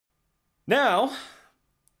Now,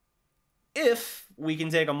 if we can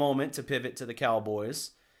take a moment to pivot to the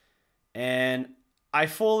Cowboys, and I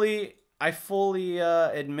fully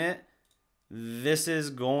admit this is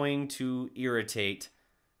going to irritate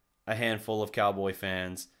a handful of Cowboy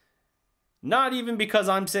fans. Not even because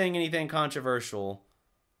I'm saying anything controversial,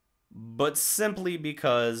 but simply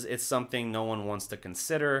because it's something no one wants to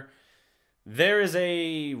consider. There is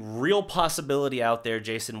a real possibility out there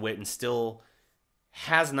Jason Witten still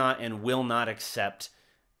has not and will not accept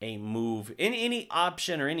a move. Any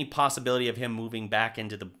option or any possibility of him moving back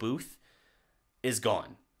into the booth is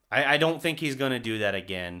gone. I don't think he's going to do that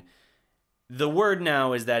again. The word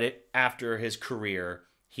now is that after his career,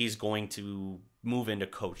 he's going to move into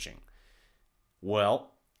coaching.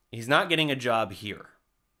 Well, he's not getting a job here.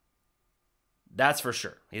 That's for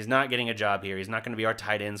sure. He's not getting a job here. He's not going to be our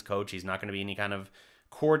tight ends coach. He's not going to be any kind of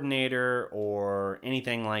coordinator or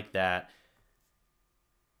anything like that.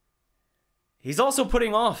 He's also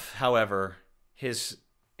putting off, however, his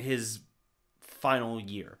final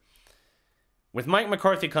year. With Mike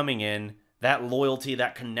McCarthy coming in, that loyalty,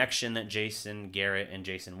 that connection that Jason Garrett and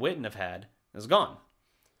Jason Witten have had is gone.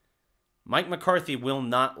 Mike McCarthy will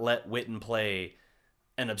not let Witten play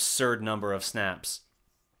an absurd number of snaps,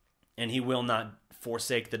 and he will not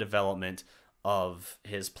forsake the development of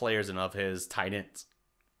his players and of his tight ends.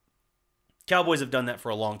 Cowboys have done that for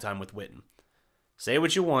a long time with Witten. Say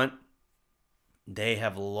what you want. They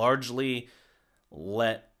have largely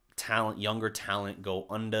let younger talent go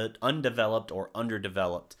undeveloped or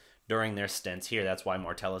underdeveloped during their stints here. That's why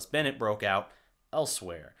Martellus Bennett broke out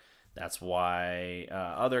elsewhere. That's why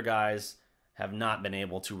other guys have not been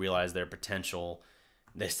able to realize their potential.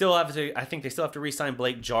 They still have to. I think they still have to re-sign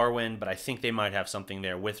Blake Jarwin, but I think they might have something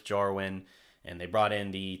there with Jarwin. And they brought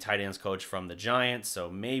in the tight ends coach from the Giants,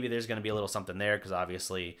 so maybe there's going to be a little something there because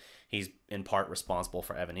obviously he's in part responsible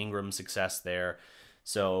for Evan Ingram's success there.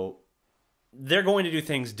 So they're going to do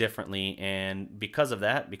things differently, and because of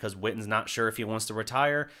that, because Witten's not sure if he wants to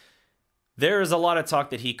retire, there is a lot of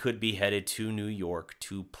talk that he could be headed to New York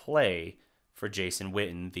to play for Jason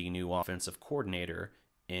Witten, the new offensive coordinator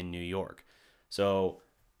in New York. So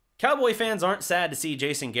Cowboy fans aren't sad to see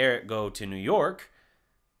Jason Garrett go to New York.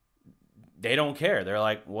 They don't care. They're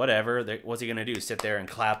like, whatever. What's he going to do? Sit there and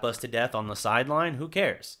clap us to death on the sideline? Who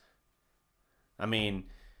cares? I mean,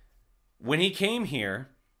 when he came here,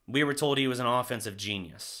 we were told he was an offensive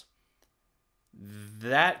genius.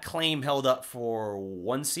 That claim held up for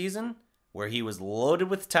one season where he was loaded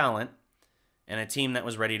with talent and a team that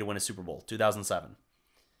was ready to win a Super Bowl, 2007.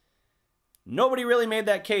 Nobody really made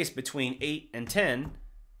that case between 8 and 10,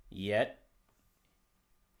 yet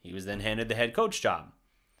he was then handed the head coach job.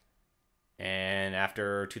 And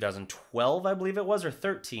after 2012, I believe it was, or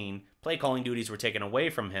 13, play calling duties were taken away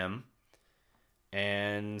from him.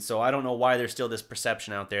 And so I don't know why there's still this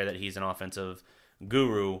perception out there that he's an offensive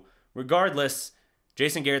guru. Regardless,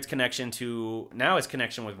 Jason Garrett's connection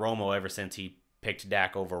with Romo ever since he picked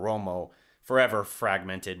Dak over Romo, forever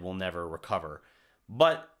fragmented, will never recover.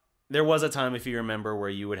 But there was a time, if you remember, where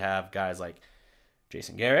you would have guys like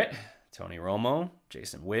Jason Garrett, Tony Romo,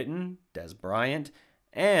 Jason Witten, Des Bryant,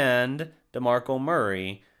 and DeMarco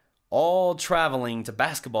Murray all traveling to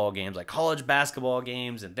basketball games, like college basketball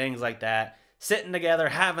games and things like that, sitting together,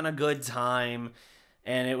 having a good time.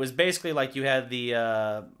 And it was basically like you had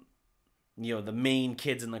the main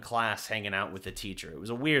kids in the class hanging out with the teacher. It was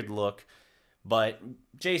a weird look, but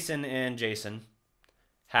Jason and Jason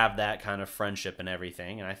have that kind of friendship and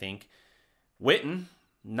everything. And I think Witten,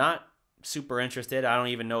 not super interested. I don't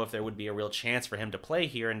even know if there would be a real chance for him to play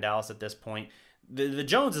here in Dallas at this point. The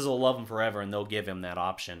Joneses will love him forever, and they'll give him that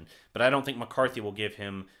option. But I don't think McCarthy will give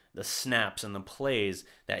him the snaps and the plays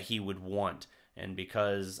that he would want. And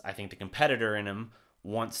because I think the competitor in him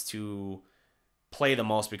wants to play the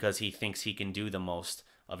most because he thinks he can do the most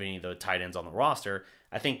of any of the tight ends on the roster,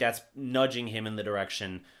 I think that's nudging him in the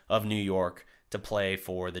direction of New York to play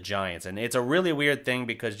for the Giants. And it's a really weird thing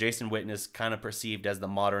because Jason Witten is kind of perceived as the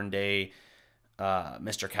modern-day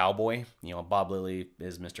Mr. Cowboy. You know, Bob Lilly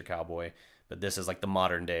is Mr. Cowboy, but this is like the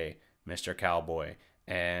modern-day Mr. Cowboy.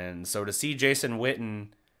 And so to see Jason Witten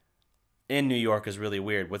in New York is really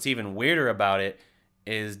weird. What's even weirder about it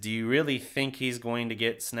is, do you really think he's going to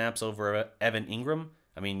get snaps over Evan Ingram?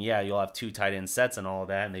 I mean, yeah, you'll have 2 tight end sets and all of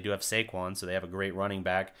that, and they do have Saquon, so they have a great running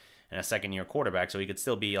back and a second-year quarterback, so he could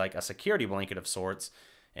still be like a security blanket of sorts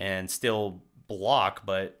and still block,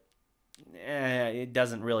 but it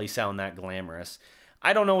doesn't really sound that glamorous.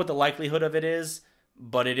 I don't know what the likelihood of it is,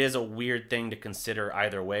 but it is a weird thing to consider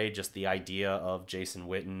either way, just the idea of Jason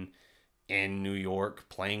Witten in New York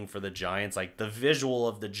playing for the Giants. Like, the visual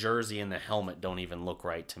of the jersey and the helmet don't even look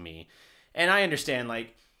right to me. And I understand,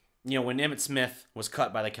 like, you know, when Emmitt Smith was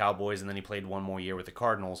cut by the Cowboys and then he played one more year with the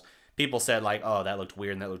Cardinals, people said, like, oh, that looked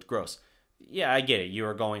weird and that looked gross. Yeah, I get it. You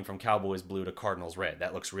are going from Cowboys blue to Cardinals red.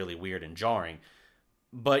 That looks really weird and jarring.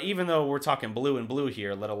 But even though we're talking blue and blue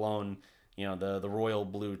here, let alone, you know, the royal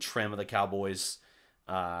blue trim of the Cowboys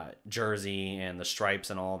jersey and the stripes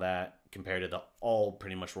and all that, compared to the all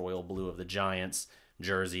pretty much royal blue of the Giants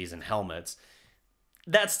jerseys and helmets,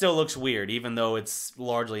 that still looks weird, even though it's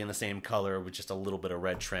largely in the same color with just a little bit of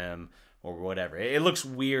red trim or whatever. It looks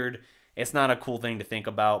weird. It's not a cool thing to think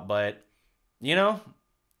about, but, you know,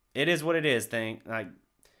 it is what it is.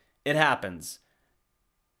 It happens.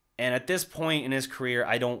 And at this point in his career,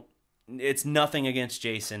 it's nothing against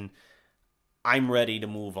Jason. I'm ready to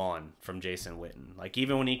move on from Jason Witten. Like,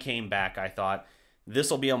 even when he came back, I thought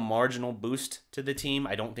this will be a marginal boost to the team.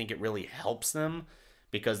 I don't think it really helps them,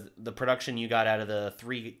 because the production you got out of the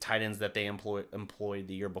 3 tight ends that they employed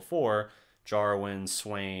the year before, Jarwin,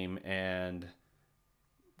 Swaim, and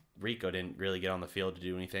Rico, didn't really get on the field to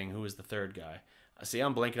do anything. Who was the third guy? See,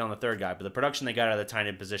 I'm blanking on the third guy, but the production they got out of the tight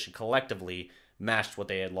end position collectively matched what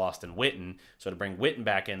they had lost in Witten. So to bring Witten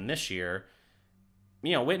back in this year,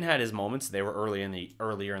 you know, Witten had his moments. They were earlier in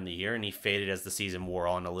the year, and he faded as the season wore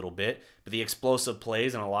on a little bit. But the explosive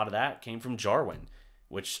plays and a lot of that came from Jarwin,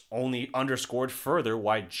 which only underscored further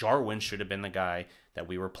why Jarwin should have been the guy that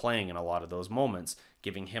we were playing in a lot of those moments,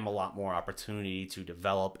 giving him a lot more opportunity to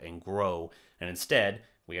develop and grow. And instead,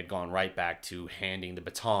 we had gone right back to handing the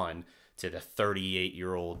baton to the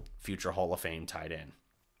 38-year-old future Hall of Fame tight end.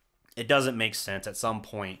 It doesn't make sense. At some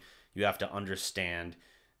point, you have to understand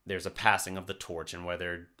there's a passing of the torch, and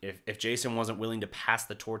whether if Jason wasn't willing to pass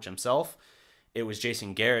the torch himself, it was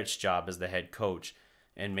Jason Garrett's job as the head coach,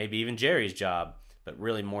 and maybe even Jerry's job, but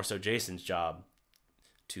really more so Jason's job,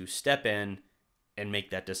 to step in and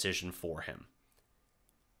make that decision for him.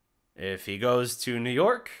 If he goes to New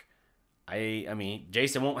York, I mean,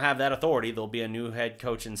 Jason won't have that authority. There'll be a new head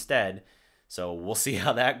coach instead. So we'll see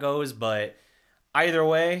how that goes. But either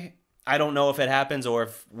way, I don't know if it happens or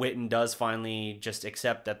if Witten does finally just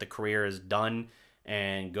accept that the career is done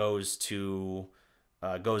and goes into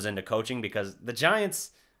coaching, because the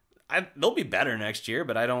Giants, they'll be better next year,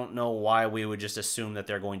 but I don't know why we would just assume that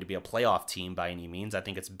they're going to be a playoff team by any means. I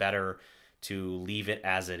think it's better to leave it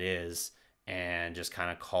as it is and just kind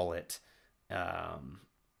of call it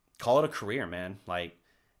a career, man. Like,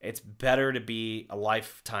 it's better to be a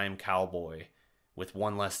lifetime Cowboy with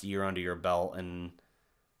one less year under your belt and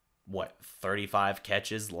 35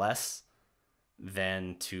 catches less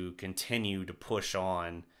than to continue to push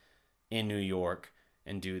on in New York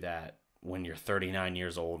and do that when you're 39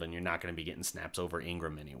 years old and you're not going to be getting snaps over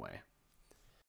Ingram anyway.